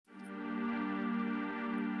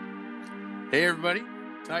Hey everybody,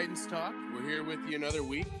 Titans Talk. We're here with you another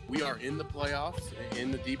week. We are in the playoffs,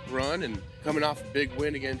 in the deep run, and coming off a big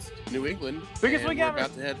win against New England. Biggest week ever.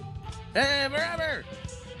 About to head. Hey, forever!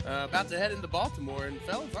 About to head into Baltimore, and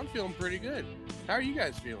fellas, I'm feeling pretty good. How are you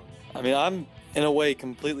guys feeling? I mean, I'm in a way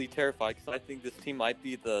completely terrified because I think this team might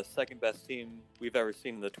be the second best team we've ever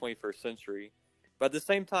seen in the 21st century. But at the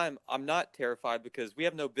same time, I'm not terrified because we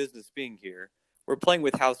have no business being here. We're playing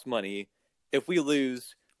with house money. If we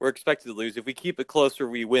lose, we're expected to lose. If we keep it closer,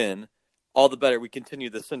 we win. All the better we continue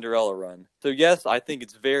the Cinderella run. So yes, I think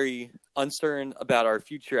it's very uncertain about our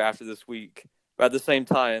future after this week. But at the same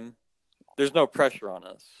time, there's no pressure on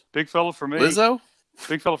us. Big fella for me. Lizzo?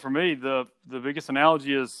 Big fella for me. The biggest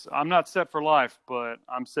analogy is I'm not set for life, but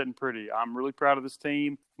I'm sitting pretty. I'm really proud of this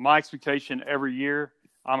team. My expectation every year,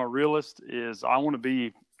 I'm a realist, is I want to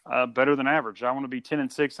be better than average. I want to be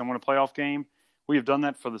 10-6 and win a playoff game. We have done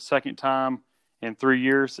that for the second time in 3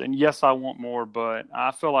 years. And yes, I want more, but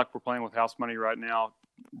I feel like we're playing with house money right now.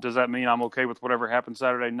 Does that mean I'm okay with whatever happens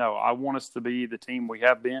Saturday? No. I want us to be the team we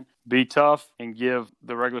have been, be tough, and give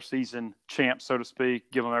the regular season champs, so to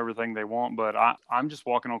speak, give them everything they want. But I'm just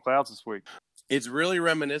walking on clouds this week. It's really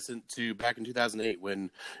reminiscent to back in 2008 when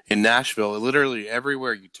in Nashville, literally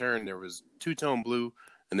everywhere you turned, there was two-tone blue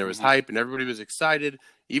and there was hype and everybody was excited.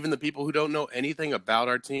 Even the people who don't know anything about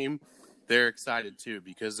our team, they're excited too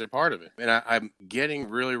because they're part of it. And I'm getting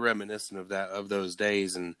really reminiscent of those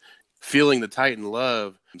days and feeling the Titan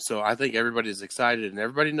love. So I think everybody's excited and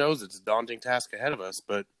everybody knows it's a daunting task ahead of us.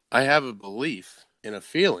 But I have a belief and a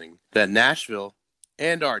feeling that Nashville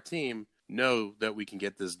and our team know that we can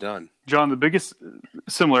get this done. John, the biggest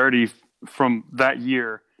similarity from that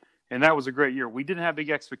year, and that was a great year. We didn't have big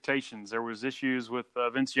expectations. There was issues with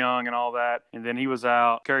Vince Young and all that, and then he was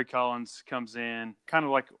out. Kerry Collins comes in, kind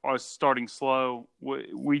of like us starting slow.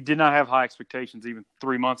 We did not have high expectations even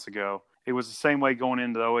 3 months ago. It was the same way going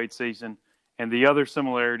into the 2008 season. And the other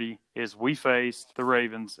similarity is we faced the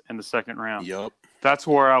Ravens in the second round. Yep. That's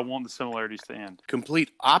where I want the similarities to end.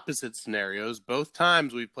 Complete opposite scenarios. Both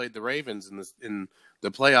times we played the Ravens in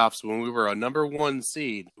the playoffs when we were a number one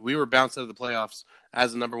seed. We were bounced out of the playoffs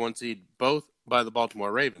as a number one seed, both by the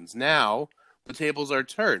Baltimore Ravens. Now the tables are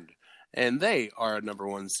turned, and they are a number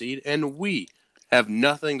one seed, and we have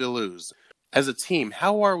nothing to lose. As a team,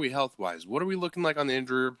 how are we health-wise? What are we looking like on the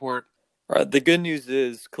injury report? All right, the good news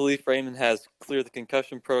is Khalif Raymond has cleared the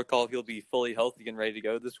concussion protocol. He'll be fully healthy and ready to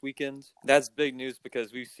go this weekend. That's big news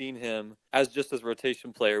because we've seen him as just as a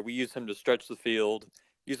rotation player. We use him to stretch the field,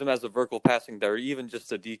 use him as a vertical passing down, or even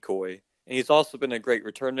just a decoy. And he's also been a great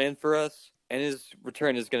return man for us. And his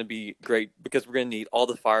return is going to be great because we're going to need all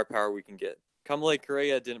the firepower we can get. Kamalei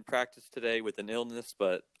Correa didn't practice today with an illness,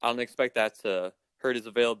 but I don't expect that to hurt his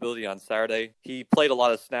availability on Saturday. He played a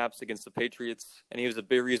lot of snaps against the Patriots, and he was a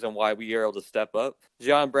big reason why we were able to step up.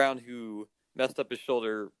 John Brown, who messed up his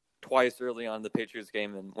shoulder twice early on in the Patriots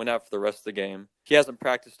game and went out for the rest of the game. He hasn't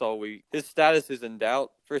practiced all week. His status is in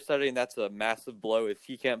doubt for Saturday, and that's a massive blow if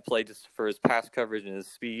he can't play just for his pass coverage and his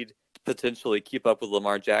speed to potentially keep up with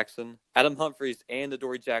Lamar Jackson. Adam Humphries and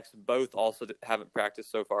Adoree Jackson both also haven't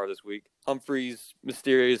practiced so far this week. Humphries'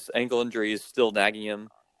 mysterious ankle injury is still nagging him.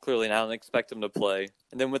 Clearly, and I don't expect him to play.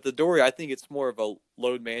 And then with Adoree, I think it's more of a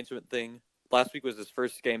load management thing. Last week was his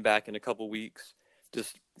first game back in a couple weeks.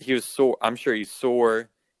 He was sore. I'm sure he's sore.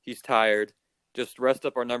 He's tired. Just rest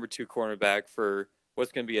up our number 2 cornerback for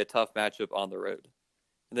what's going to be a tough matchup on the road.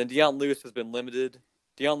 And then Dion Lewis has been limited.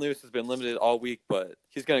 Dion Lewis has been limited all week, but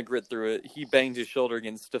he's going to grit through it. He banged his shoulder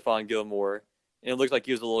against Stephon Gilmore, and it looked like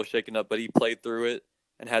he was a little shaken up, but he played through it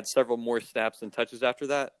and had several more snaps and touches after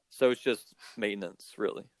that. So it's just maintenance,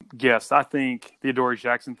 really. Yes, I think the Adoree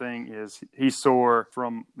Jackson thing is he's sore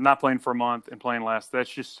from not playing for a month and playing last.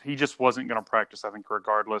 He just wasn't going to practice, I think,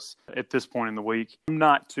 regardless at this point in the week. I'm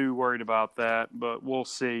not too worried about that, but we'll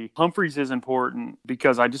see. Humphries is important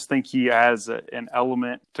because I just think he has an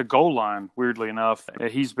element to goal line, weirdly enough.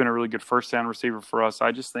 He's been a really good first down receiver for us.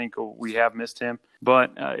 I just think we have missed him.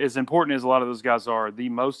 But as important as a lot of those guys are, the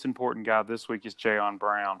most important guy this week is Jayon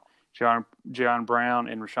Brown. Jayon Brown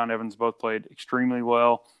and Rashaan Evans both played extremely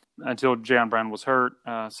well until Jayon Brown was hurt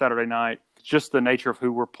Saturday night. Just the nature of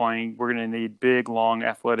who we're playing. We're going to need big, long,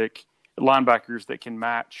 athletic linebackers that can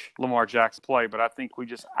match Lamar Jackson's play, but I think we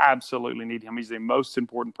just absolutely need him. He's the most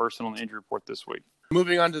important person on the injury report this week.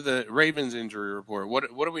 Moving on to the Ravens injury report, what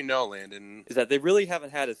do we know, Landon? Is that they really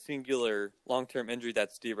haven't had a singular long-term injury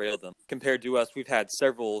that's derailed them. Compared to us, we've had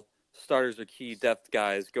several starters or key depth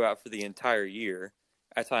guys go out for the entire year.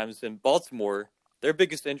 At times in Baltimore, their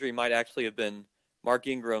biggest injury might actually have been Mark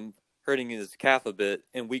Ingram hurting his calf a bit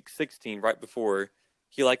in Week 16 right before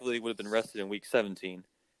he likely would have been rested in Week 17.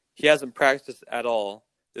 He hasn't practiced at all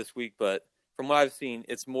this week, but from what I've seen,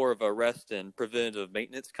 it's more of a rest and preventative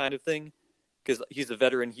maintenance kind of thing because he's a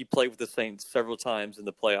veteran. He played with the Saints several times in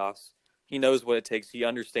the playoffs. He knows what it takes. He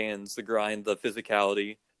understands the grind, the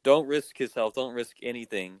physicality. Don't risk his health. Don't risk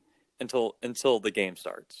anything until the game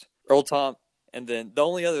starts. Earl Tom, and then the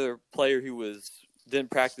only other player who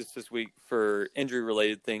didn't practice this week for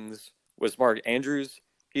injury-related things was Mark Andrews.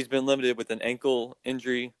 He's been limited with an ankle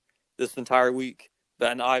injury this entire week,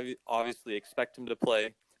 and I obviously expect him to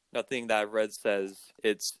play. Nothing that I've read says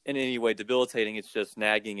it's in any way debilitating. It's just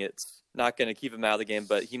nagging. It's not going to keep him out of the game,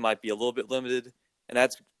 but he might be a little bit limited. And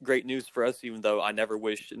that's great news for us, even though I never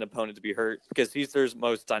wish an opponent to be hurt, because he's their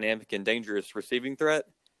most dynamic and dangerous receiving threat.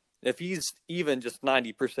 If he's even just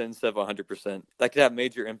 90% instead of 100%, that could have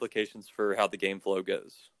major implications for how the game flow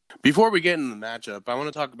goes. Before we get into the matchup, I want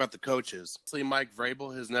to talk about the coaches. Obviously, Mike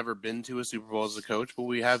Vrabel has never been to a Super Bowl as a coach, but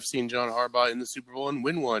we have seen John Harbaugh in the Super Bowl and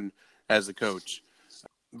win one as a coach.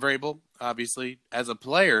 Vrabel, obviously, as a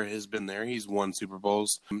player, has been there. He's won Super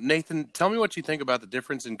Bowls. Nathan, tell me what you think about the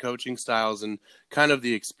difference in coaching styles and kind of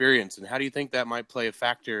the experience, and how do you think that might play a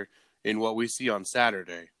factor in what we see on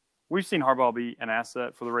Saturday? We've seen Harbaugh be an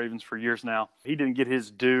asset for the Ravens for years now. He didn't get his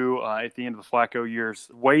due at the end of the Flacco years.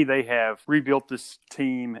 The way they have rebuilt this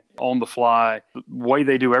team on the fly, the way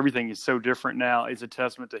they do everything is so different now. It's a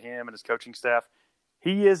testament to him and his coaching staff.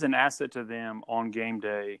 He is an asset to them on game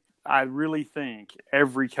day. I really think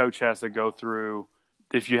every coach has to go through,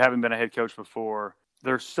 if you haven't been a head coach before,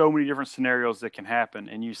 there's so many different scenarios that can happen.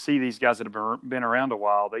 And you see these guys that have been around a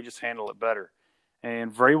while, they just handle it better.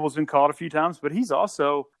 And Vrabel's been caught a few times, but he's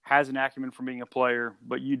also has an acumen from being a player.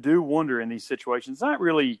 But you do wonder in these situations, not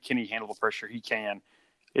really can he handle the pressure? He can.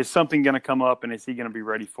 Is something going to come up, and is he going to be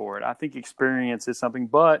ready for it? I think experience is something,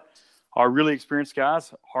 but our really experienced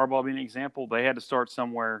guys, Harbaugh being an example, they had to start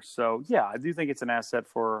somewhere. So, yeah, I do think it's an asset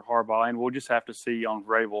for Harbaugh, and we'll just have to see on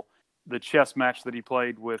Vrabel. The chess match that he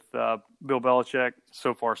played with Bill Belichick,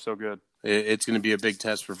 so far so good. It's going to be a big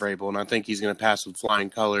test for Vrabel, and I think he's going to pass with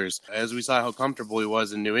flying colors. As we saw how comfortable he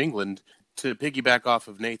was in New England, to piggyback off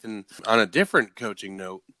of Nathan on a different coaching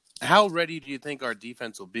note, how ready do you think our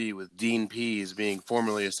defense will be with Dean Pease being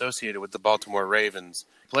formerly associated with the Baltimore Ravens?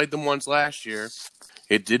 Played them once last year.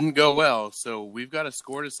 It didn't go well, so we've got a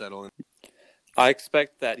score to settle. I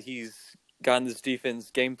expect that he's gotten this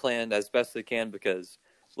defense game planned as best they can because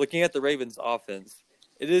looking at the Ravens offense,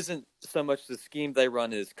 it isn't so much the scheme they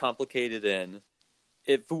run is complicated and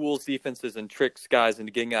it fools defenses and tricks guys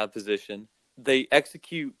into getting out of position. They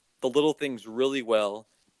execute the little things really well.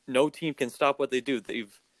 No team can stop what they do.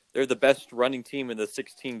 They're the best running team in the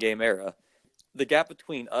 16-game era. The gap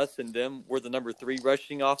between us and them, we're the number 3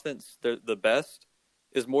 rushing offense, they're the best,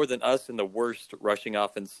 is more than us and the worst rushing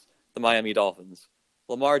offense, the Miami Dolphins.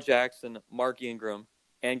 Lamar Jackson, Mark Ingram,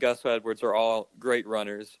 and Gus Edwards are all great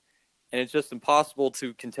runners. And it's just impossible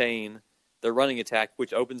to contain the running attack,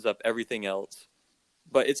 which opens up everything else.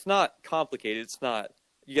 But it's not complicated. It's not,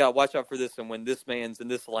 you got to watch out for this. And when this man's in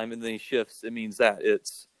this alignment and then he shifts, it means that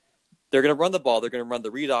they're going to run the ball. They're going to run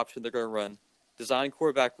the read option. They're going to run design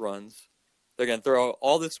quarterback runs. They're going to throw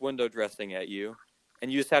all this window dressing at you.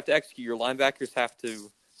 And you just have to execute. Your linebackers have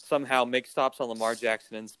to somehow make stops on Lamar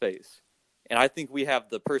Jackson in space. And I think we have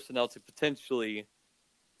the personnel to potentially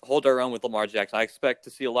hold our own with Lamar Jackson. I expect to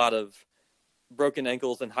see a lot of broken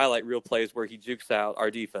ankles and highlight reel plays where he jukes out our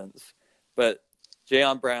defense. But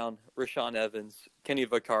Jayon Brown, Rashaan Evans, Kenny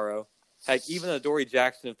Vaccaro, heck, even Adoree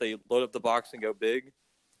Jackson, if they load up the box and go big,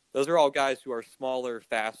 those are all guys who are smaller,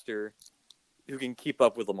 faster, who can keep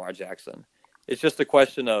up with Lamar Jackson. It's just a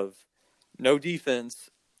question of no defense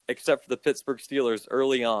except for the Pittsburgh Steelers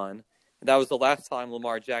early on. And that was the last time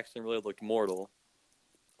Lamar Jackson really looked mortal.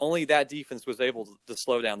 Only that defense was able to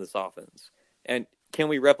slow down this offense. And can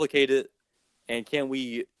we replicate it? And can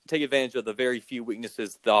we take advantage of the very few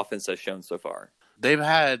weaknesses the offense has shown so far? They've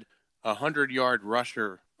had a 100-yard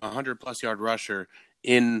rusher, 100-plus yard rusher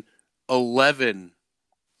in 11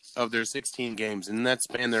 of their 16 games. And in that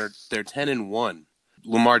span, they're 10-1.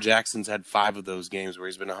 Lamar Jackson's had 5 of those games where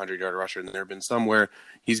he's been a 100-yard rusher, and there have been some where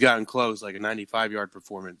he's gotten close, like a 95-yard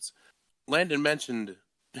performance. Landon mentioned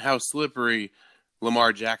how slippery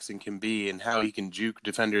Lamar Jackson can be and how he can juke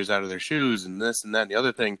defenders out of their shoes and this and that and the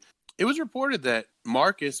other thing. It was reported that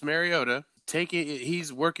Marcus Mariota,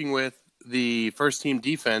 he's working with the first-team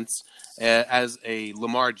defense as a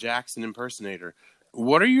Lamar Jackson impersonator.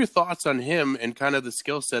 What are your thoughts on him and kind of the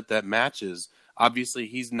skill set that matches? Obviously,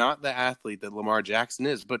 he's not the athlete that Lamar Jackson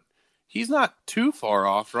is, but he's not too far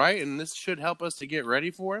off, right? And this should help us to get ready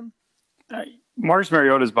for him. Marcus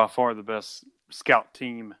Mariota is by far the best scout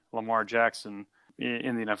team Lamar Jackson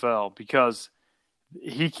in the NFL because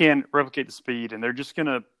he can replicate the speed, and they're just going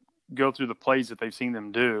to go through the plays that they've seen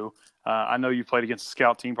them do. I know you played against a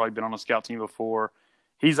scout team, probably been on a scout team before.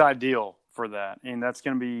 He's ideal for that, and that's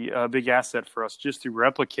going to be a big asset for us just to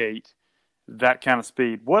replicate that kind of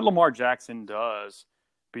speed. What Lamar Jackson does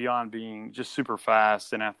beyond being just super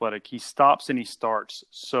fast and athletic, he stops and he starts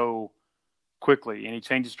so quickly, and he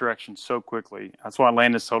changes direction so quickly. That's why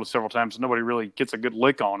Landon's told us several times nobody really gets a good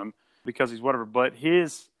lick on him because he's whatever. But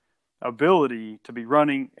his ability to be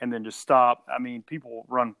running and then just stop, I mean, people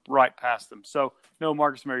run right past them. So, no,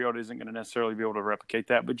 Marcus Mariota isn't going to necessarily be able to replicate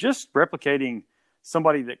that. But just replicating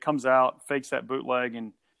somebody that comes out, fakes that bootleg,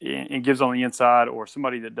 and gives on the inside, or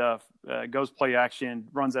somebody that goes play action,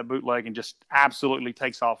 runs that bootleg, and just absolutely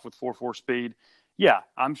takes off with 4.4 speed. Yeah,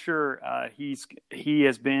 I'm sure he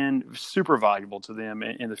has been super valuable to them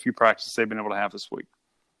in the few practices they've been able to have this week.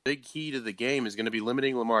 Big key to the game is going to be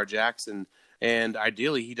limiting Lamar Jackson, and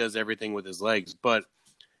ideally he does everything with his legs. But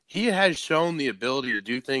he has shown the ability to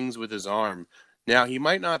do things with his arm. Now, he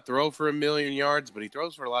might not throw for 1,000,000 yards, but he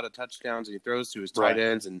throws for a lot of touchdowns, and he throws to his tight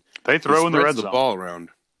ends, and they throw in the red zone. The ball around.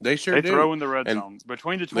 They sure do. They throw in the red zone.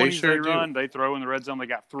 Between the 20s they run, they throw in the red zone. They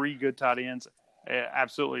got 3 good tight ends.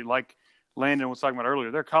 Absolutely. Like Landon was talking about earlier,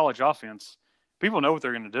 their college offense, people know what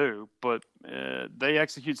they're going to do, but they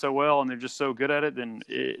execute so well and they're just so good at it, then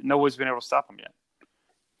nobody's been able to stop them yet.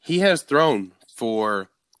 He has thrown for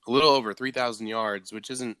a little over 3,000 yards, which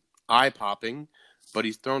isn't eye-popping, but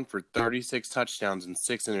he's thrown for 36 touchdowns and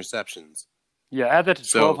 6 interceptions. Yeah, add that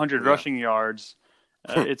to 1,200 rushing yards.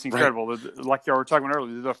 It's incredible. Right. Like y'all were talking about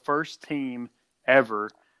earlier, they're the first team ever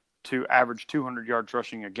to average 200 yards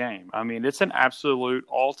rushing a game. I mean, it's an absolute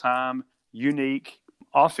all-time unique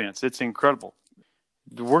offense. It's incredible.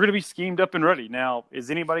 We're going to be schemed up and ready. Now, is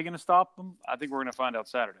anybody going to stop them? I think we're going to find out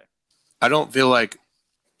Saturday. I don't feel like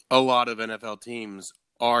a lot of NFL teams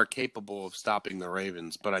are capable of stopping the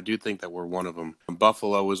Ravens, but I do think that we're one of them.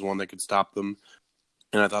 Buffalo was one that could stop them,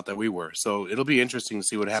 and I thought that we were. So it'll be interesting to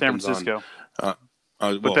see what happens. San Francisco.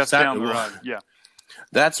 But that's down the road. Yeah.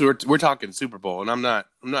 That's we're talking Super Bowl, and I'm not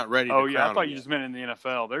ready to I thought you just meant in the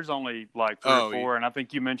NFL. There's only like 3 or 4, and I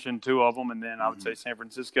think you mentioned 2 of them, and then I would say San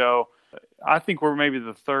Francisco. I think we're maybe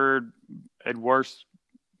the third, at worst,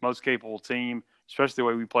 most capable team, especially the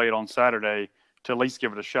way we played on Saturday, to at least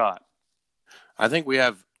give it a shot. I think we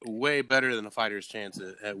have way better than a fighter's chance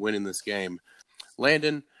at winning this game.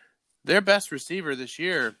 Landon, their best receiver this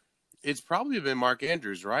year, it's probably been Mark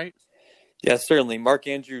Andrews, right? Yeah, certainly. Mark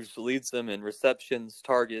Andrews leads them in receptions,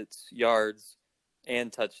 targets, yards,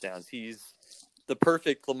 and touchdowns. He's the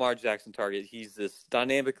perfect Lamar Jackson target. He's this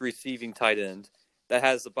dynamic receiving tight end that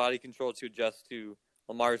has the body control to adjust to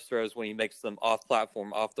Lamar's throws when he makes them off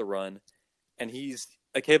platform, off the run. And he's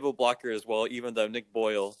a capable blocker as well, even though Nick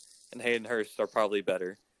Boyle and Hayden Hurst are probably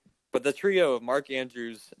better. But the trio of Mark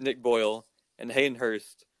Andrews, Nick Boyle, and Hayden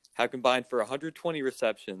Hurst have combined for 120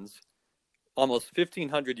 receptions, almost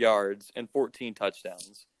 1,500 yards, and 14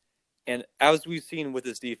 touchdowns. And as we've seen with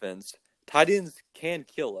this defense, tight ends can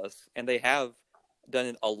kill us, and they have done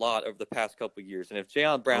it a lot over the past couple of years. And if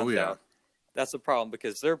Jayon Brown's out, that's a problem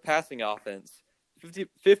because their passing offense,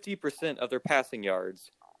 50% of their passing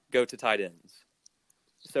yards go to tight ends.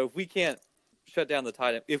 So if we can't shut down the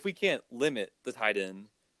tight end, if we can't limit the tight end,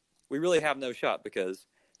 we really have no shot because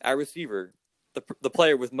our receiver, the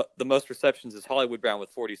player with the most receptions is Hollywood Brown with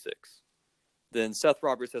 46. Then Seth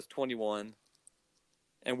Roberts has 21,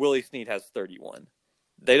 and Willie Snead has 31.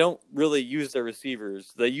 They don't really use their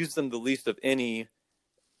receivers. They use them the least of any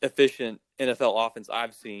efficient NFL offense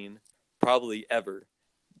I've seen probably ever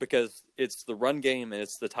because it's the run game and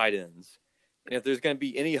it's the tight ends. And if there's going to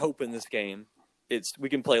be any hope in this game, we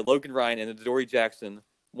can play Logan Ryan and Adoree Jackson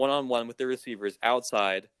one-on-one with their receivers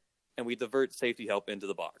outside, and we divert safety help into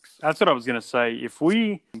the box. That's what I was going to say. If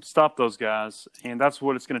we stop those guys, and that's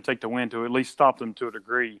what it's going to take to win, to at least stop them to a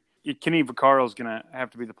degree, Kenny Vaccaro is going to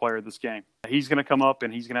have to be the player of this game. He's going to come up,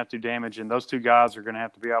 and he's going to have to do damage, and those 2 guys are going to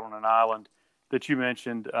have to be out on an island that you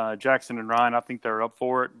mentioned, Jackson and Ryan. I think they're up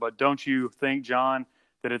for it. But don't you think, John,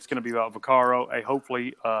 that it's going to be about Vaccaro, a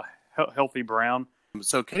hopefully healthy Brown?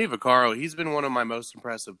 So Kenny Vaccaro, he's been one of my most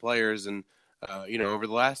impressive players, and over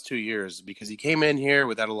the last 2 years, because he came in here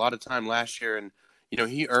without a lot of time last year, and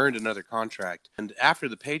he earned another contract. And after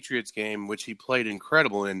the Patriots game, which he played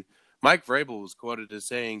incredible in, Mike Vrabel was quoted as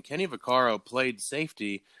saying Kenny Vaccaro played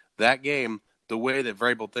safety that game the way that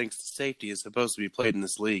Vrabel thinks safety is supposed to be played in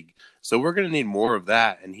this league. So we're going to need more of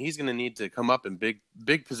that, and he's going to need to come up in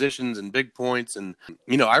big positions and big points. And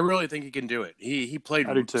I really think he can do it. He played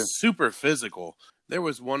super physical There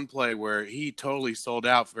was one play where he totally sold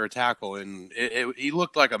out for a tackle, and he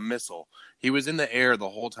looked like a missile. He was in the air the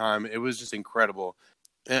whole time. It was just incredible.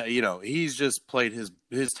 He's just played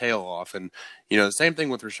his tail off. And, the same thing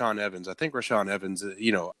with Rashaan Evans. I think Rashaan Evans,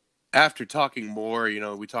 after talking more,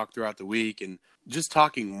 we talked throughout the week and just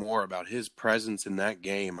talking more about his presence in that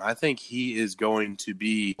game, I think he is going to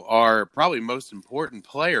be our probably most important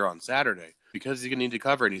player on Saturday because he's going to need to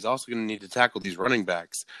cover, and he's also going to need to tackle these running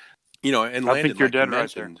backs. And Landon, I think you're like dead you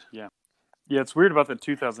right there. mentioned, Yeah, it's weird about the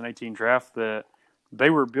 2018 draft that they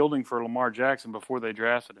were building for Lamar Jackson before they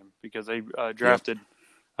drafted him because they drafted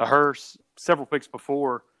Hurst several picks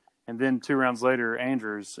before, and then 2 rounds later,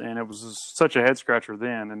 Andrews, and it was such a head scratcher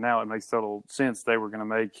then, and now it makes total sense they were going to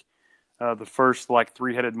make the first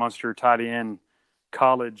 3-headed monster tight end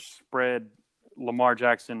college spread Lamar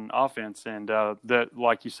Jackson offense, and that,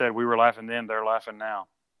 like you said, we were laughing then, they're laughing now.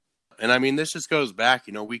 And I mean, this just goes back,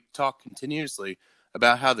 we talk continuously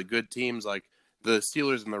about how the good teams like the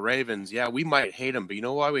Steelers and the Ravens, we might hate them, but you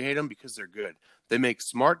know why we hate them? Because they're good. They make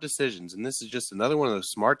smart decisions, and this is just another one of those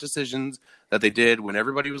smart decisions that they did when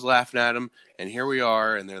everybody was laughing at them, and here we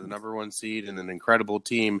are, and they're the number 1 seed and an incredible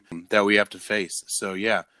team that we have to face. So,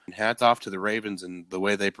 hats off to the Ravens and the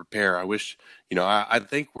way they prepare. I wish, I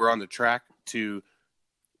think we're on the track to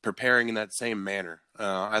preparing in that same manner.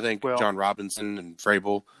 I think John Robinson and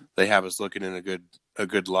Vrabel, they have us looking in a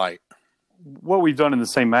good light. What we've done in the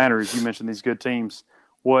same manner, as you mentioned, these good teams,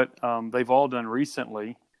 what they've all done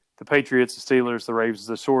recently, the Patriots, the Steelers, the Ravens,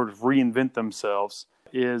 to sort of reinvent themselves,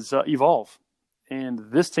 is evolve.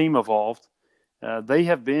 And this team evolved. They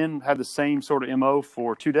have had the same sort of MO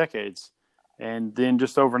for 2 decades. And then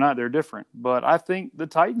just overnight, they're different. But I think the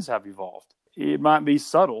Titans have evolved. It might be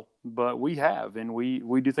subtle, but we have. And we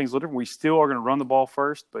do things a little different. We still are going to run the ball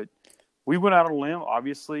first. But we went out on a limb,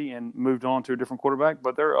 obviously, and moved on to a different quarterback.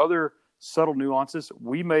 But there are other subtle nuances.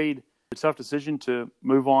 We made a tough decision to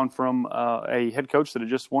move on from a head coach that had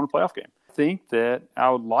just won a playoff game. I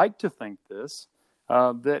would like to think this,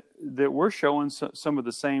 that we're showing some of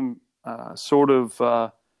the same sort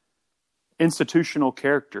of institutional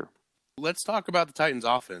character. Let's talk about the Titans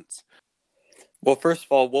offense. Well, first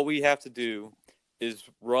of all, what we have to do is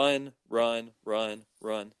run. Remember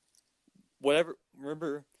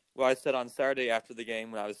what I said on Saturday after the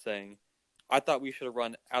game when I was saying, I thought we should have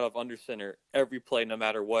run out of under center every play no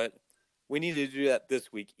matter what. We need to do that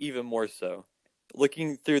this week, even more so.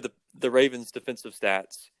 Looking through the Ravens' defensive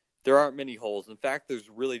stats, there aren't many holes. In fact, there's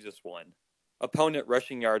really just one. Opponent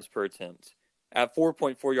rushing yards per attempt. At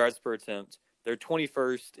 4.4 yards per attempt, they're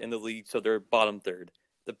 21st in the league, so they're bottom third.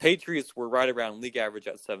 The Patriots were right around league average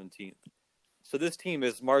at 17th. So this team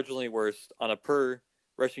is marginally worse on a per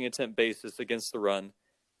rushing attempt basis against the run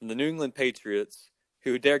than the New England Patriots,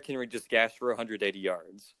 who Derrick Henry just gashed for 180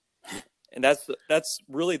 yards. And that's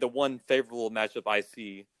really the one favorable matchup I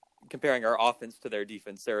see comparing our offense to their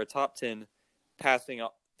defense. They're a top 10 passing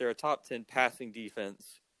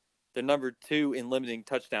defense. They're number 2 in limiting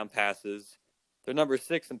touchdown passes. They're number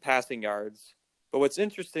 6 in passing yards. But what's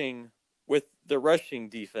interesting with the rushing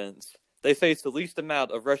defense, they face the least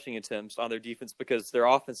amount of rushing attempts on their defense because their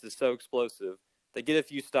offense is so explosive. They get a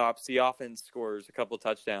few stops. The offense scores a couple of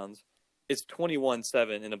touchdowns. It's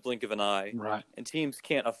 21-7 in a blink of an eye. Right. And teams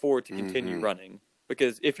can't afford to continue running.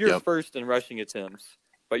 Because if you're first in rushing attempts,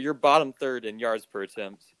 but you're bottom third in yards per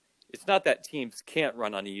attempt, it's not that teams can't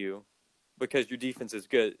run on you because your defense is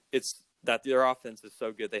good. It's that their offense is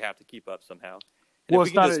so good they have to keep up somehow. And well,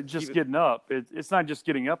 it's not just getting up. It's not just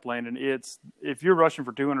getting up, Landon. It's if you're rushing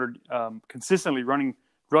for 200, consistently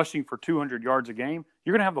rushing for 200 yards a game,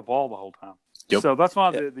 you're going to have the ball the whole time. Yep. So that's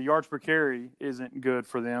why the yards per carry isn't good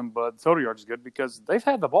for them, but the total yards is good because they've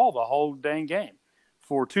had the ball the whole dang game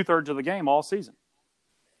for 2/3 of the game all season.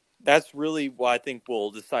 That's really what I think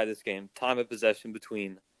will decide this game, time of possession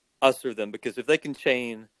between us or them, because if they can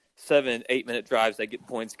chain 7-8-minute drives that get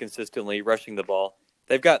points consistently rushing the ball,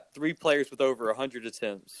 they've got 3 players with over 100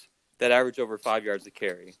 attempts that average over 5 yards a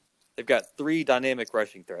carry. They've got 3 dynamic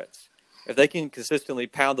rushing threats. If they can consistently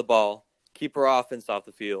pound the ball, keep our offense off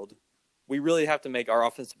the field, we really have to make our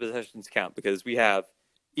offensive possessions count because we have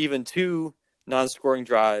even 2 non-scoring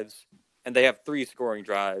drives and they have 3 scoring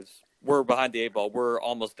drives. We're behind the 8 ball. We're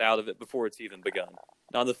almost out of it before it's even begun.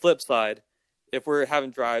 Now, on the flip side, if we're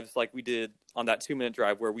having drives like we did on that 2-minute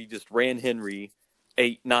drive where we just ran Henry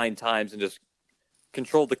 8-9 times and just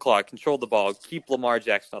controlled the clock, controlled the ball, keep Lamar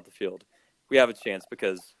Jackson off the field, we have a chance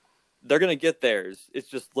because they're going to get theirs. It's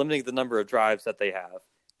just limiting the number of drives that they have.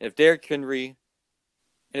 And if Derrick Henry,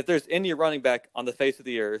 and if there's any running back on the face of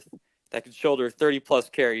the earth that can shoulder 30-plus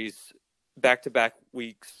carries back-to-back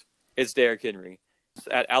weeks, it's Derrick Henry.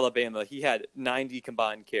 games at Alabama, he had 90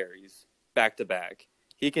 combined carries back to back.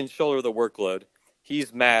 He can shoulder the workload.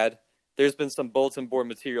 He's mad. There's been some bulletin board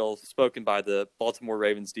material spoken by the Baltimore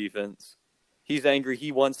Ravens defense. He's angry.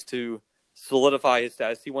 He wants to solidify his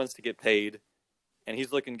status. He wants to get paid, and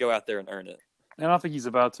he's looking to go out there and earn it. And I think he's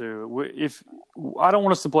about to. If I don't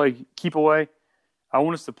want us to play keep away, I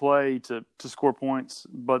want us to play to score points.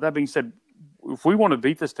 But that being said, if we want to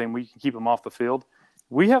beat this team, we can keep him off the field.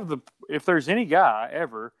 We have if there's any guy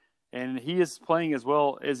ever, and he is playing as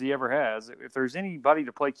well as he ever has, if there's anybody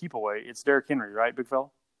to play keep away, it's Derrick Henry, right, big fella?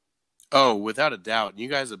 Oh, without a doubt. You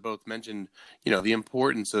guys have both mentioned, the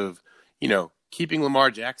importance of, keeping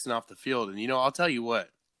Lamar Jackson off the field. And, I'll tell you what,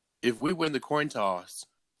 if we win the coin toss,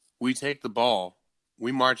 we take the ball,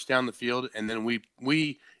 we march down the field, and then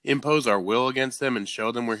we impose our will against them and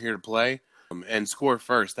show them we're here to play and score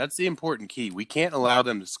first. That's the important key. We can't allow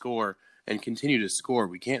them to score and continue to score.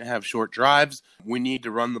 We can't have short drives. We need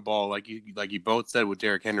to run the ball, like you both said with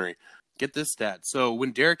Derrick Henry. Get this stat. So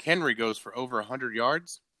when Derrick Henry goes for over 100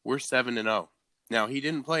 yards, we're 7-0. Now, he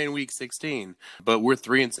didn't play in Week 16, but we're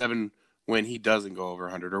 3-7 when he doesn't go over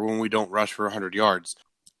 100 or when we don't rush for 100 yards.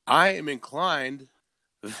 I am inclined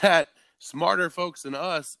that smarter folks than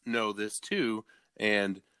us know this too,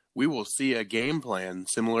 and we will see a game plan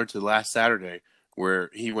similar to last Saturday where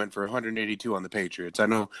he went for 182 on the Patriots. I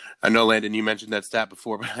know, Landon, you mentioned that stat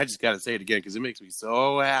before, but I just got to say it again because it makes me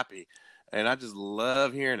so happy, and I just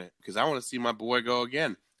love hearing it because I want to see my boy go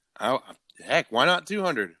again. Heck, why not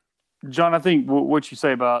 200? John, I think what you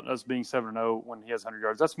say about us being 7-0 when he has 100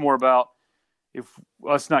 yards, that's more about if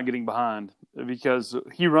us not getting behind, because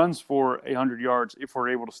he runs for 100 yards if we're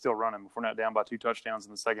able to still run him, if we're not down by 2 touchdowns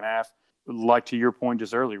in the second half. Like to your point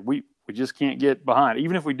just earlier, we just can't get behind.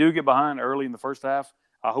 Even if we do get behind early in the first half,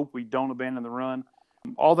 I hope we don't abandon the run.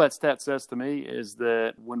 All that stat says to me is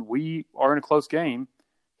that when we are in a close game,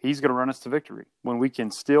 he's going to run us to victory. When we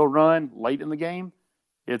can still run late in the game,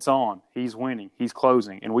 it's on. He's winning. He's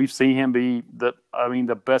closing. And we've seen him be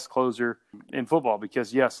the best closer in football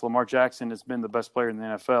because, yes, Lamar Jackson has been the best player in the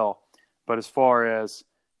NFL. But as far as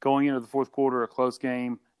going into the fourth quarter, a close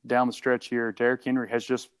game, down the stretch here, Derrick Henry has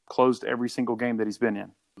just closed every single game that he's been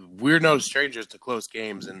in. We're no strangers to close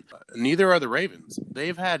games, and neither are the Ravens.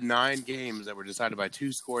 They've had 9 games that were decided by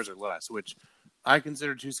 2 scores or less, which I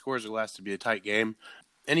consider 2 scores or less to be a tight game.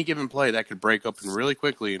 Any given play that could break open really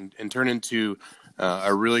quickly and turn into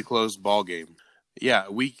a really close ball game. Yeah,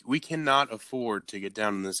 we cannot afford to get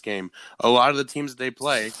down in this game. A lot of the teams that they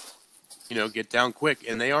play, get down quick,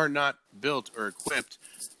 and they are not built or equipped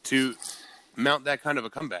to mount that kind of a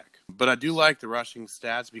comeback. But I do like the rushing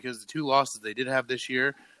stats because the 2 losses they did have this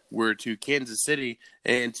year were to Kansas City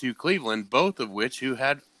and to Cleveland, both of which who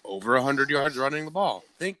had over 100 yards running the ball.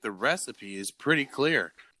 I think the recipe is pretty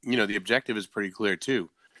clear. The objective is pretty clear too.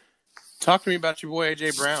 Talk to me about your boy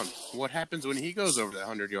A.J. Brown. What happens when he goes over that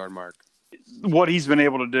 100-yard mark? What he's been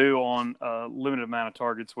able to do on a limited amount of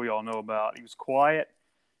targets we all know about. He was quiet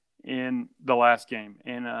in the last game,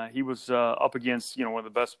 and he was up against one of the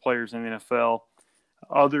best players in the NFL.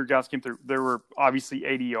 Other guys came through. There were obviously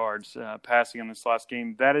 80 yards passing in this last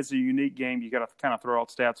game. That is a unique game. You got to kind of throw out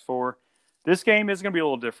stats for. This game is going to be a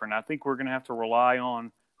little different. I think we're going to have to rely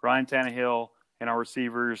on Ryan Tannehill and our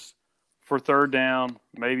receivers for third down,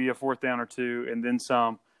 maybe a fourth down or 2, and then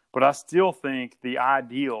some. But I still think the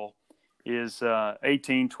ideal is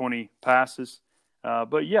 18, 20 passes.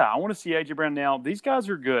 But, yeah, I want to see A.J. Brown now. These guys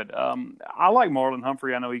are good. I like Marlon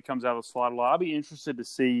Humphrey. I know he comes out of the slot a lot. I'll be interested to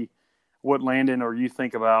see what Landon or you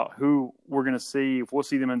think about who we're going to see, if we'll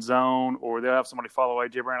see them in zone or they'll have somebody follow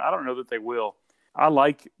A.J. Brown. I don't know that they will. I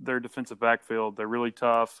like their defensive backfield. They're really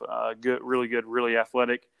tough, good, really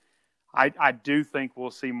athletic. I do think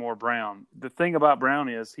we'll see more Brown. The thing about Brown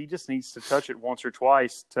is he just needs to touch it once or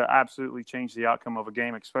twice to absolutely change the outcome of a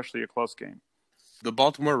game, especially a close game. The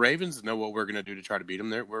Baltimore Ravens know what we're going to do to try to beat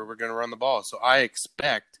them. We're going to run the ball. So I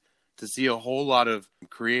expect to see a whole lot of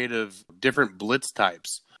creative, different blitz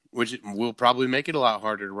types, which will probably make it a lot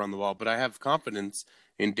harder to run the ball. But I have confidence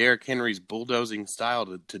in Derrick Henry's bulldozing style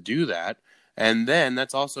to do that. And then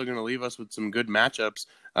that's also going to leave us with some good matchups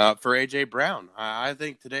for A.J. Brown. I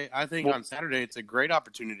think on Saturday it's a great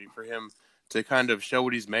opportunity for him to kind of show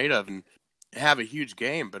what he's made of and have a huge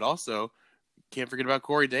game. But also, can't forget about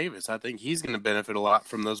Corey Davis. I think he's going to benefit a lot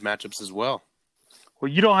from those matchups as well.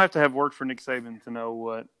 Well, you don't have to have worked for Nick Saban to know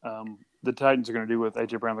what the Titans are going to do with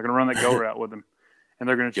A.J. Brown. They're going to run that go route with him. And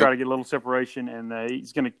they're going to try to get a little separation, and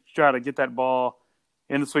he's going to try to get that ball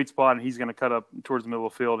in the sweet spot, and he's going to cut up towards the middle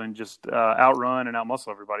of the field and just outrun and outmuscle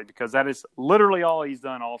everybody because that is literally all he's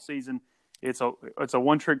done all season. It's a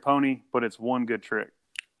one-trick pony, but it's one good trick.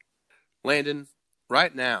 Landon,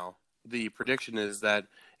 right now, the prediction is that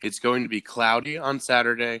it's going to be cloudy on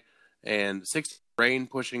Saturday and 6 rain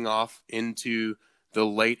pushing off into the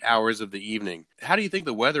late hours of the evening. How do you think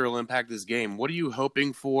the weather will impact this game? What are you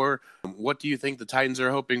hoping for? What do you think the Titans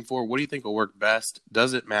are hoping for? What do you think will work best?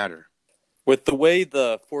 Does it matter? With the way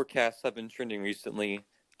the forecasts have been trending recently,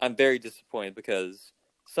 I'm very disappointed because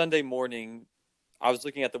Sunday morning, I was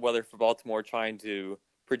looking at the weather for Baltimore trying to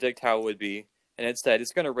predict how it would be, and it said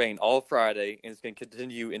it's going to rain all Friday and it's going to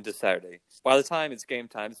continue into Saturday. By the time it's game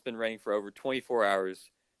time, it's been raining for over 24 hours.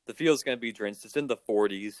 The field's going to be drenched. It's in the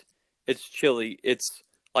 40s. It's chilly. It's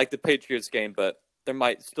like the Patriots game, but there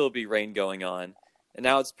might still be rain going on. And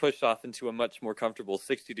now it's pushed off into a much more comfortable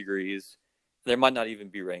 60 degrees. There might not even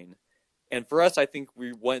be rain. And for us, I think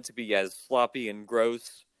we want it to be as sloppy and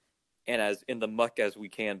gross and as in the muck as we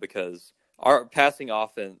can because our passing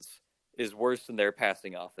offense is worse than their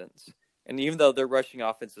passing offense. And even though their rushing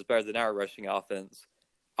offense is better than our rushing offense,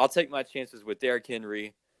 I'll take my chances with Derrick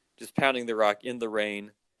Henry just pounding the rock in the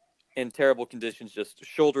rain in terrible conditions, just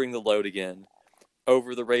shouldering the load again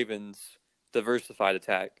over the Ravens' diversified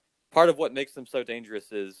attack. Part of what makes them so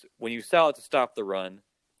dangerous is when you sell it to stop the run,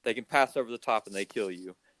 they can pass over the top and they kill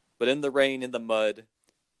you. But in the rain, in the mud,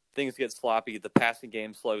 things get sloppy. The passing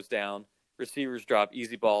game slows down. Receivers drop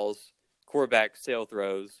easy balls. Quarterbacks sail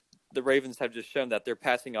throws. The Ravens have just shown that their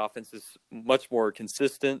passing offense is much more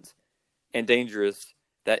consistent and dangerous,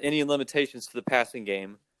 that any limitations to the passing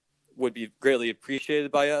game would be greatly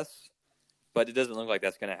appreciated by us, but it doesn't look like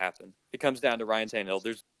that's going to happen. It comes down to Ryan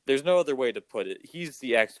Tannehill. There's no other way to put it. He's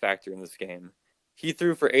the X factor in this game. He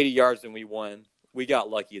threw for 80 yards and we won. We got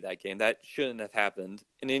lucky that game. That shouldn't have happened.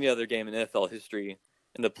 In any other game in NFL history,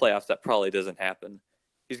 in the playoffs, that probably doesn't happen.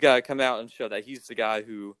 He's got to come out and show that he's the guy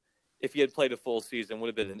who, if he had played a full season, would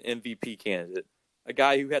have been an MVP candidate. A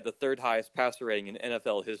guy who had the third highest passer rating in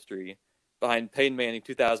NFL history behind Peyton Manning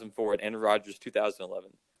 2004 and Aaron Rodgers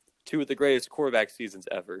 2011. Two of the greatest quarterback seasons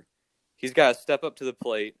ever. He's got to step up to the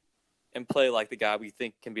plate and play like the guy we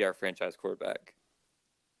think can be our franchise quarterback.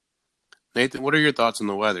 Nathan, what are your thoughts on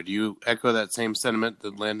the weather? Do you echo that same sentiment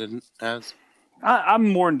that Landon has? I'm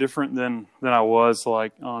more indifferent than I was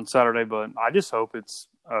like on Saturday, but I just hope it's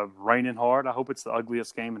raining hard. I hope it's the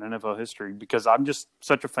ugliest game in NFL history because I'm just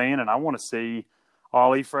such a fan and I want to see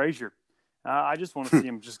Ollie Frazier. I just want to see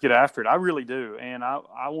him just get after it. I really do, and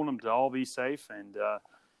I want them to all be safe. And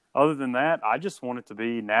other than that, I just want it to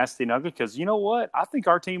be nasty and ugly because you know what? I think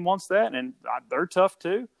our team wants that, and they're tough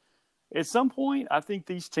too. At some point, I think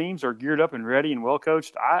these teams are geared up and ready and well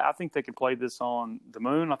coached. I think they can play this on the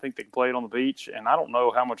moon. I think they can play it on the beach, and I don't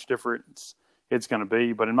know how much difference it's going to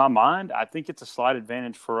be. But in my mind, I think it's a slight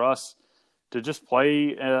advantage for us to just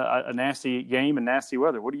play a nasty game in nasty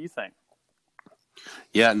weather. What do you think?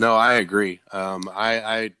 Yeah, no, I agree.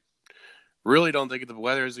 I really don't think the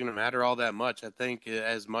weather is going to matter all that much. I think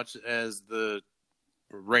as much as the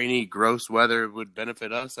rainy, gross weather would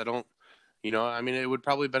benefit us, I don't. It would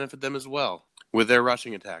probably benefit them as well with their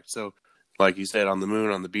rushing attack. So, like you said, on the moon,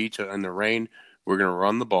 on the beach, in the rain, we're going to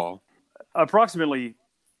run the ball. Approximately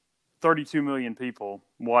 32 million people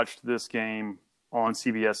watched this game on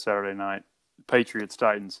CBS Saturday night,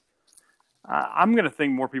 Patriots-Titans. I'm going to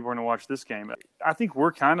think more people are going to watch this game. I think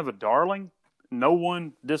we're kind of a darling. No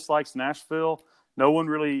one dislikes Nashville. No one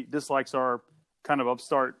really dislikes our kind of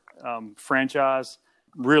upstart franchise.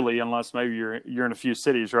 Really, unless maybe you're in a few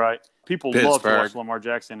cities, right? People love to watch Lamar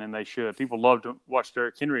Jackson, and they should. People love to watch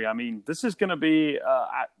Derrick Henry. I mean, this is going to be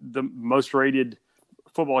the most rated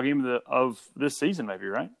football game of this season, maybe,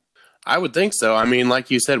 right? I would think so. I mean,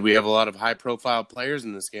 like you said, we have a lot of high-profile players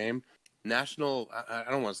in this game. National, I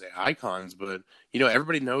don't want to say icons, but,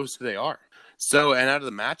 everybody knows who they are. So, and out of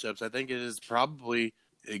the matchups, I think it is probably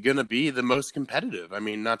going to be the most competitive. I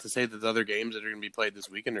mean, not to say that the other games that are going to be played this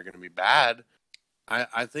weekend are going to be bad.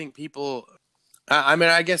 I think people.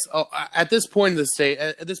 I guess at this point of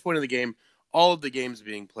the game, all of the games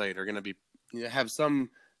being played are going to have some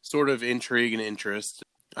sort of intrigue and interest.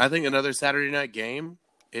 I think another Saturday night game,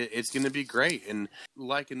 it's going to be great. And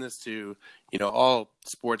liken this to all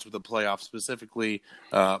sports with the playoffs, specifically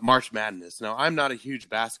March Madness. Now, I'm not a huge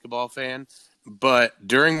basketball fan, but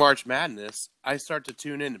during March Madness, I start to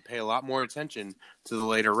tune in and pay a lot more attention to the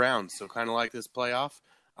later rounds. So kind of like this playoff,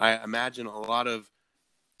 I imagine a lot of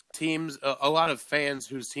teams, a lot of fans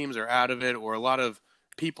whose teams are out of it, or a lot of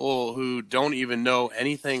people who don't even know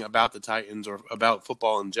anything about the Titans or about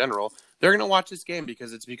football in general, they're going to watch this game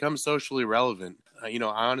because it's become socially relevant. I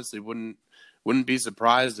honestly wouldn't be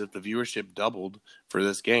surprised if the viewership doubled for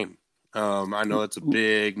this game. I know that's a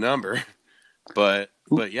big number, but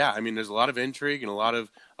yeah, I mean, there's a lot of intrigue and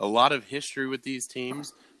a lot of history with these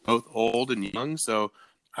teams. both old and young. So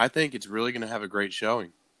I think it's really going to have a great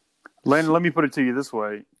showing. Landon, let me put it to you this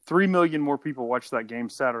way. 3 million more people watched that game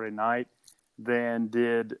Saturday night than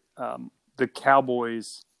did the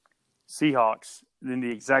Cowboys Seahawks in the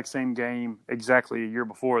exact same game exactly a year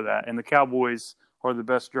before that. And the Cowboys are the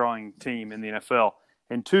best drawing team in the NFL.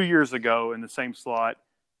 And 2 years ago in the same slot,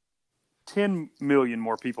 10 million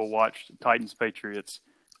more people watched Titans Patriots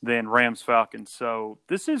than Rams Falcons. So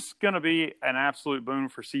this is going to be an absolute boon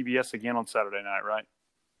for CBS again on Saturday night, right?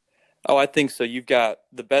 Oh, I think so. You've got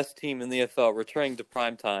the best team in the NFL returning to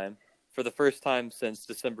primetime for the first time since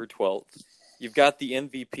December 12th. You've got the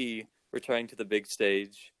MVP returning to the big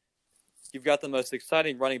stage. You've got the most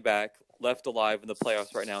exciting running back left alive in the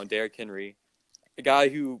playoffs right now, Derrick Henry, a guy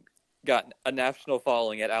who got a national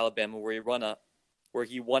following at Alabama where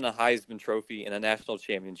he won a Heisman Trophy and a national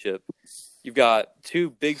championship. You've got two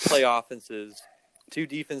big play offenses, two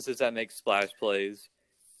defenses that make splash plays.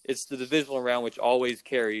 It's the divisional round, which always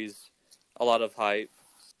carries a lot of hype.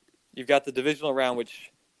 You've got the divisional round,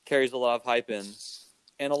 which carries a lot of hype in.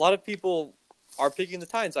 And a lot of people are picking the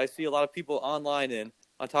Titans. I see a lot of people online and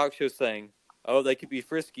on talk shows saying, oh, they could be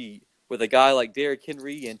frisky with a guy like Derrick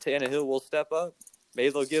Henry and Tannehill will step up. Maybe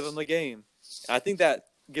they'll give him a game. And I think that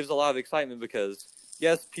gives a lot of excitement because,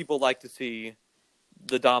 yes, people like to see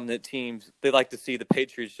the dominant teams. They like to see the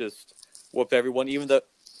Patriots just whoop everyone,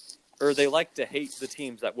 or they like to hate the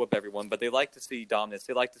teams that whoop everyone, but they like to see dominance.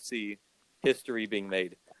 They like to see history being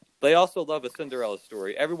made. They also love a Cinderella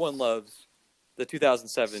story. Everyone loves the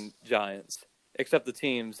 2007 Giants, except the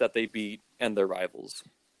teams that they beat and their rivals.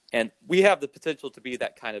 And we have the potential to be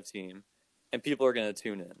that kind of team, and people are going to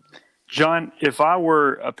tune in. John, if I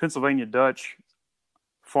were a Pennsylvania Dutch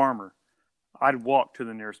farmer, I'd walk to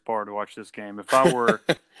the nearest bar to watch this game. If I were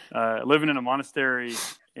living in a monastery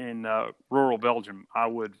in rural Belgium, I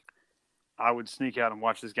would sneak out and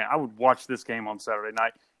watch this game. I would watch this game on Saturday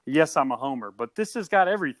night. Yes, I'm a homer, but this has got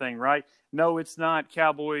everything, right? No, it's not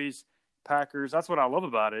Cowboys, Packers. That's what I love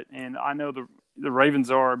about it. And I know the Ravens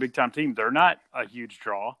are a big-time team. They're not a huge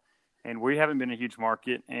draw, and we haven't been a huge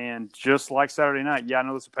market. And just like Saturday night, yeah, I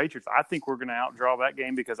know it's the Patriots. I think we're going to outdraw that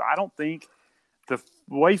game because I don't think the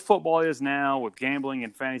way football is now with gambling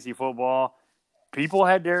and fantasy football, people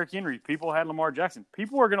had Derrick Henry. People had Lamar Jackson.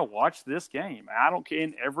 People are going to watch this game. I don't care,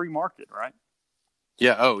 in every market, right?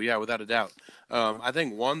 Yeah. Oh, yeah, without a doubt. I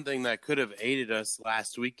think one thing that could have aided us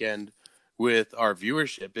last weekend with our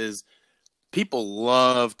viewership is people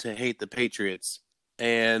love to hate the Patriots,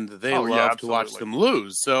 and they love to watch them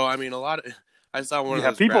lose. So, I mean, I saw one of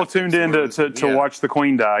those people tuned in to watch the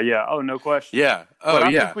Queen die. Yeah. Oh, no question. Yeah. Oh, but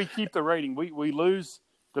I think we keep the rating. We lose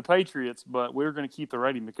the Patriots, but we're going to keep the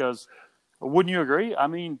rating because wouldn't you agree? I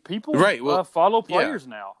mean, people follow players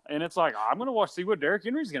now, and it's like, I'm going to see what Derrick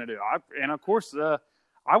Henry's going to do. And, of course,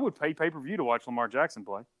 I would pay pay-per-view to watch Lamar Jackson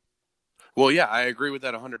play. Well, yeah, I agree with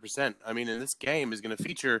that 100%. I mean, and this game is going to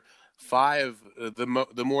feature 5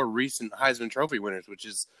 the more recent Heisman Trophy winners, which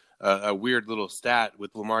is a weird little stat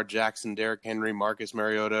with Lamar Jackson, Derrick Henry, Marcus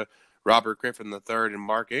Mariota, Robert Griffin III, and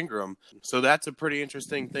Mark Ingram. So that's a pretty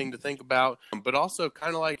interesting thing to think about. But also,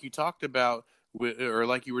 kind of like you talked about, or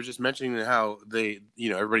like you were just mentioning how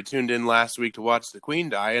everybody tuned in last week to watch the Queen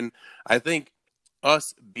die, and I think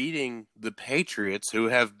us beating the Patriots, who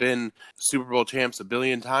have been Super Bowl champs a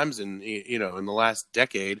billion times in the last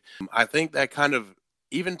decade, I think that kind of,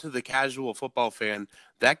 even to the casual football fan,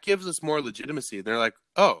 that gives us more legitimacy. They're like,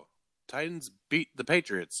 oh, Titans beat the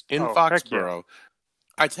Patriots in Foxborough.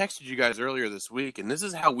 Yeah. I texted you guys earlier this week, and this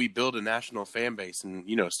is how we build a national fan base and,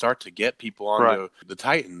 start to get people onto the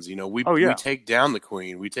Titans. We take down the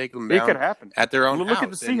Queen. We take them down. It could happen. At their own house. Look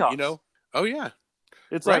at the Seahawks. And, oh, yeah.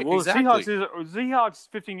 It's right, like, exactly. The Seahawks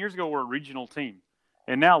 15 years ago were a regional team,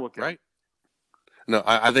 and now look at it. No,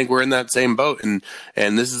 I think we're in that same boat, and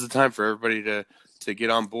this is the time for everybody to get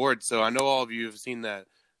on board. So I know all of you have seen that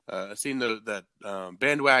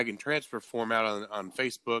bandwagon transfer form out on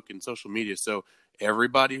Facebook and social media. So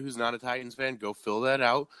everybody who's not a Titans fan, go fill that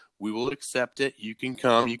out. We will accept it. You can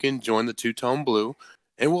come. You can join the two-tone blue,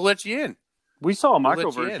 and we'll let you in. We saw a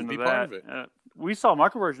micro version of that. We saw a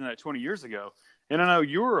micro version of that 20 years ago. And I know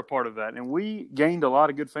you were a part of that, and we gained a lot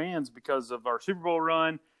of good fans because of our Super Bowl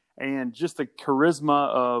run and just the charisma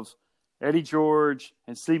of Eddie George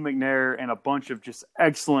and Steve McNair and a bunch of just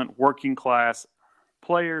excellent working-class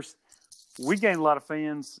players. We gained a lot of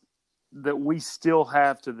fans that we still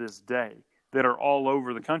have to this day that are all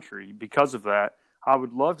over the country because of that. I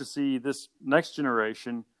would love to see this next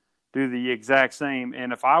generation do the exact same.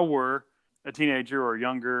 And if I were a teenager or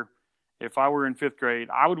younger, if I were in 5th grade,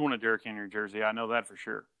 I would want a Derrick Henry jersey. I know that for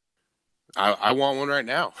sure. I want one right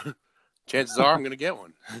now. chances are I'm going to get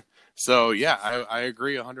one. So, yeah, I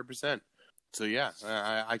agree 100%. So, yeah,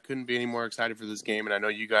 I couldn't be any more excited for this game, and I know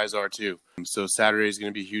you guys are too. So, Saturday is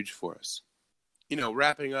going to be huge for us.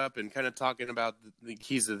 Wrapping up and kind of talking about the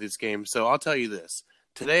keys of this game. So, I'll tell you this.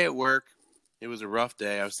 Today at work, it was a rough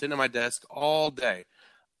day. I was sitting at my desk all day.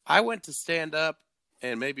 I went to stand up,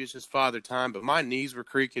 and maybe it's just father time, but my knees were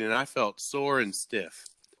creaking, and I felt sore and stiff.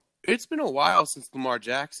 It's been a while since Lamar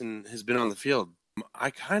Jackson has been on the field. I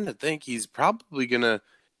kind of think he's probably going to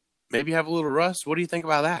maybe have a little rust. What do you think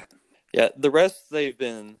about that? Yeah, the rest they've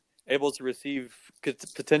been able to receive could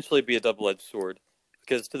potentially be a double-edged sword,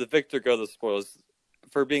 because to the victor go the spoils.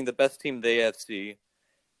 For being the best team in the AFC,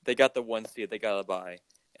 they got the 1 seed, they got a bye.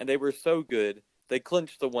 And they were so good, they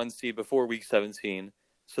clinched the 1 seed before Week 17,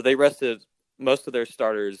 so they rested most of their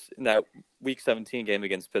starters in that Week 17 game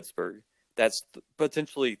against Pittsburgh. That's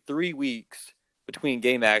potentially 3 weeks between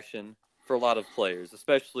game action for a lot of players,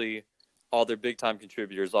 especially all their big-time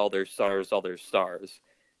contributors, all their stars.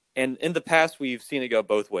 And in the past, we've seen it go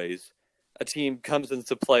both ways. A team comes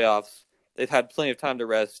into playoffs, they've had plenty of time to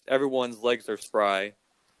rest, everyone's legs are spry,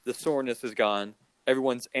 the soreness is gone,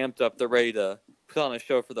 everyone's amped up, they're ready to put on a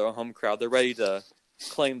show for their home crowd, they're ready to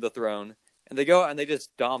claim the throne, and they go out and they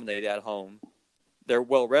just dominate at home. They're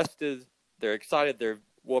well-rested, they're excited, they're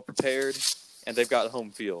well-prepared, and they've got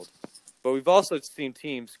home field. But we've also seen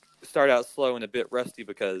teams start out slow and a bit rusty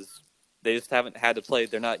because they just haven't had to play.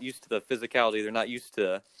 They're not used to the physicality. They're not used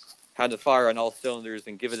to having to fire on all cylinders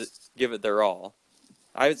and give it their all.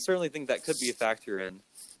 I certainly think that could be a factor and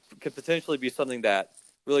could potentially be something that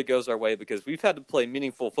really goes our way because we've had to play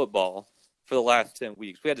meaningful football for the last 10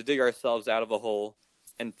 weeks. We had to dig ourselves out of a hole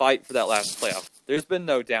and fight for that last playoff. There's been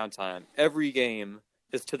no downtime. Every game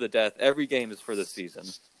is to the death. Every game is for the season.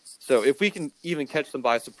 So if we can even catch them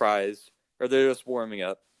by surprise or they're just warming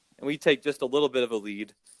up and we take just a little bit of a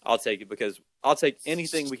lead, I'll take it because I'll take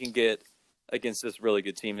anything we can get against this really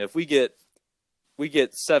good team. If we get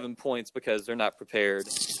 7 points because they're not prepared,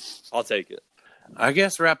 I'll take it. I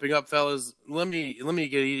guess wrapping up, fellas, let me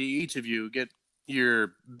get each of you get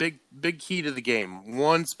your big key to the game.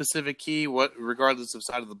 One specific key, regardless of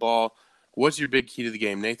side of the ball. What's your big key to the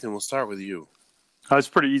game? Nathan, we'll start with you. It's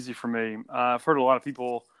pretty easy for me. I've heard a lot of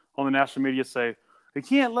people on the national media say, they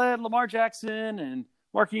can't let Lamar Jackson and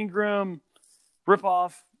Mark Ingram rip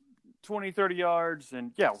off 20, 30 yards.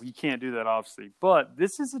 And, yeah, we can't do that, obviously. But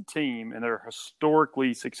this is a team in their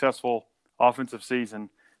historically successful offensive season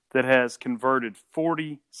that has converted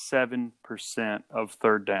 47% of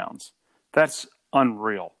third downs. That's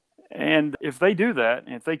unreal. And if they do that,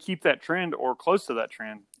 and if they keep that trend or close to that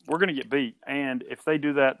trend, we're going to get beat. And if they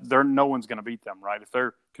do that, no one's going to beat them, right? If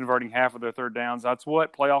they're converting half of their third downs, that's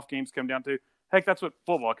what playoff games come down to. Heck, that's what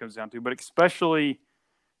football comes down to, but especially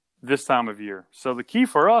this time of year. So the key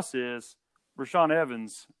for us is Rashaan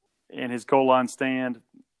Evans and his goal line stand.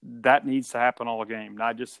 That needs to happen all game,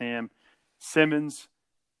 not just him. Simmons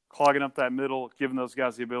clogging up that middle, giving those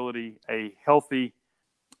guys the ability. A healthy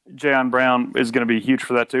Jayon Brown is going to be huge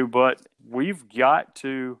for that too, but we've got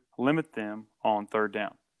to limit them on third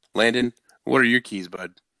down. Landon, what are your keys,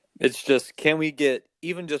 bud? It's just, can we get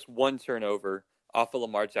even just one turnover off of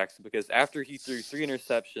Lamar Jackson? Because after he threw 3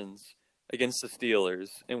 interceptions against the Steelers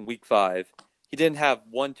in Week 5, he didn't have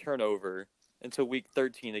one turnover until Week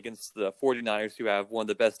 13 against the 49ers, who have one of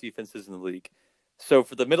the best defenses in the league. So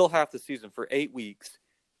for the middle half of the season, for 8 weeks,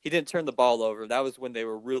 he didn't turn the ball over. That was when they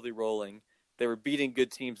were really rolling. They were beating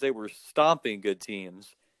good teams. They were stomping good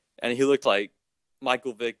teams. And he looked like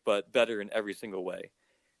Michael Vick, but better in every single way.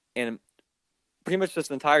 And pretty much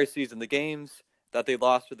this entire season, the games that they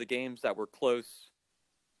lost were the games that were close.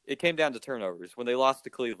 It came down to turnovers. When they lost to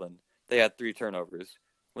Cleveland, they had 3 turnovers.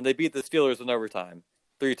 When they beat the Steelers in overtime,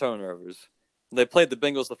 3 turnovers. When they played the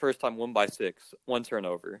Bengals the first time, won by 6, 1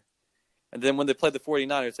 turnover. And then when they played the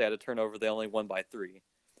 49ers, they had a turnover. They only won by 3.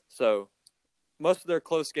 So most of their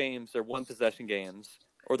close games, their one-possession games,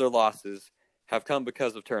 or their losses, have come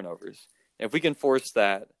because of turnovers. And if we can force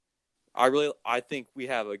that, I think we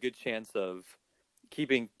have a good chance of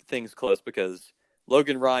keeping things close because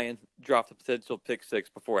Logan Ryan dropped a potential pick 6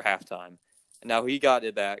 before halftime. And now he got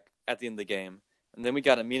it back at the end of the game. And then we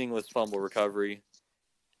got a meaningless fumble recovery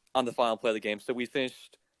on the final play of the game. So we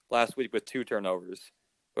finished last week with 2 turnovers.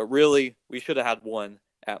 But really, we should have had 1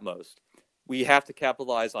 at most. We have to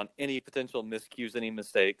capitalize on any potential miscues, any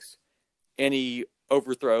mistakes, any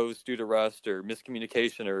overthrows due to rust or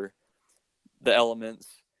miscommunication or the elements.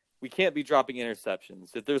 We can't be dropping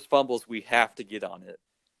interceptions. If there's fumbles, we have to get on it.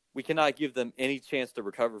 We cannot give them any chance to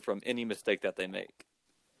recover from any mistake that they make.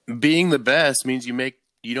 Being the best means you make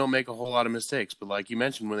you don't make a whole lot of mistakes. But like you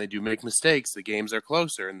mentioned, when they do make mistakes, the games are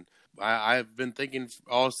closer. And I've been thinking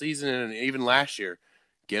all season and even last year,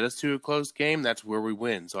 get us to a close game, that's where we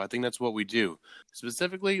win. So I think that's what we do.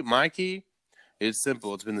 Specifically, my key is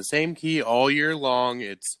simple. It's been the same key all year long.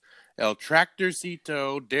 It's El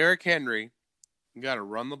Tractorcito, Derrick Henry. You got to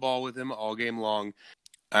run the ball with him all game long.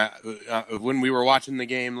 When we were watching the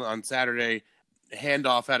game on Saturday,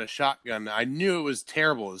 handoff had a shotgun. I knew it was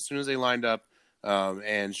terrible as soon as they lined up.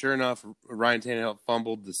 And sure enough, Ryan Tannehill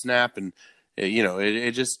fumbled the snap, and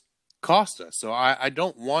it just cost us. So I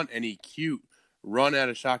don't want any cute run out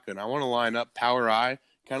of shotgun. I want to line up power I,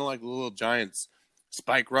 kind of like the little Giants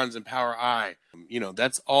spike runs in power I.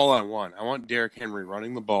 That's all I want. I want Derrick Henry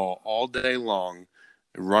running the ball all day long,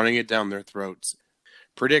 running it down their throats.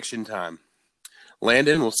 Prediction time.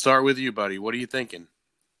 Landon, we'll start with you, buddy. What are you thinking?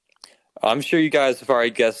 I'm sure you guys have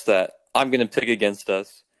already guessed that I'm going to pick against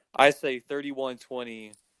us. I say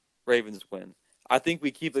 31-20 Ravens win. I think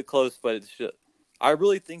we keep it close, but I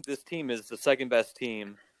really think this team is the second best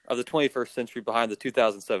team of the 21st century behind the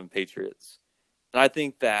 2007 Patriots. And I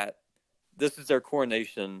think that this is their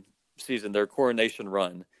coronation season, their coronation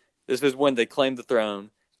run. This is when they claim the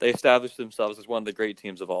throne. They established themselves as one of the great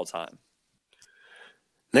teams of all time.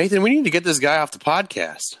 Nathan, we need to get this guy off the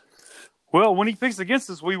podcast. Well, when he picks against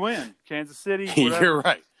us, we win. Kansas City. Whatever. You're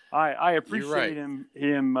right. I appreciate him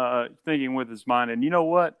thinking with his mind. And you know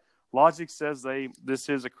what? Logic says this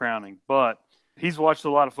is a crowning. But he's watched a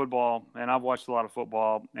lot of football, and I've watched a lot of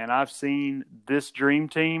football. And I've seen this dream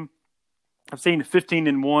team. I've seen a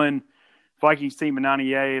 15-1 Vikings team in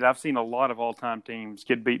 98. I've seen a lot of all-time teams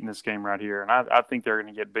get beat in this game right here. And I think they're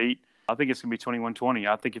going to get beat. I think it's going to be 21-20.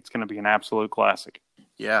 I think it's going to be an absolute classic.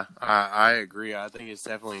 Yeah, I agree. I think it's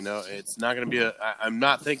definitely it's not going to be I'm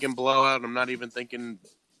not thinking blowout. I'm not even thinking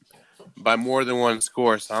by more than one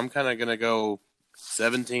score. So I'm kind of going to go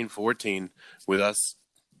 17-14 with us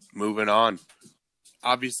moving on.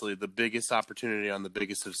 Obviously, the biggest opportunity on the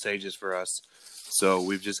biggest of stages for us. So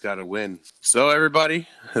we've just got to win. So everybody,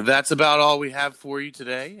 that's about all we have for you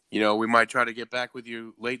today. We might try to get back with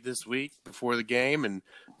you late this week before the game and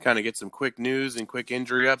kind of get some quick news and quick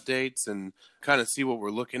injury updates and kind of see what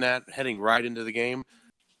we're looking at heading right into the game.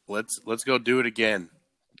 Let's go do it again.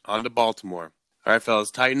 On to Baltimore. All right,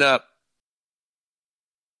 fellas, tighten up.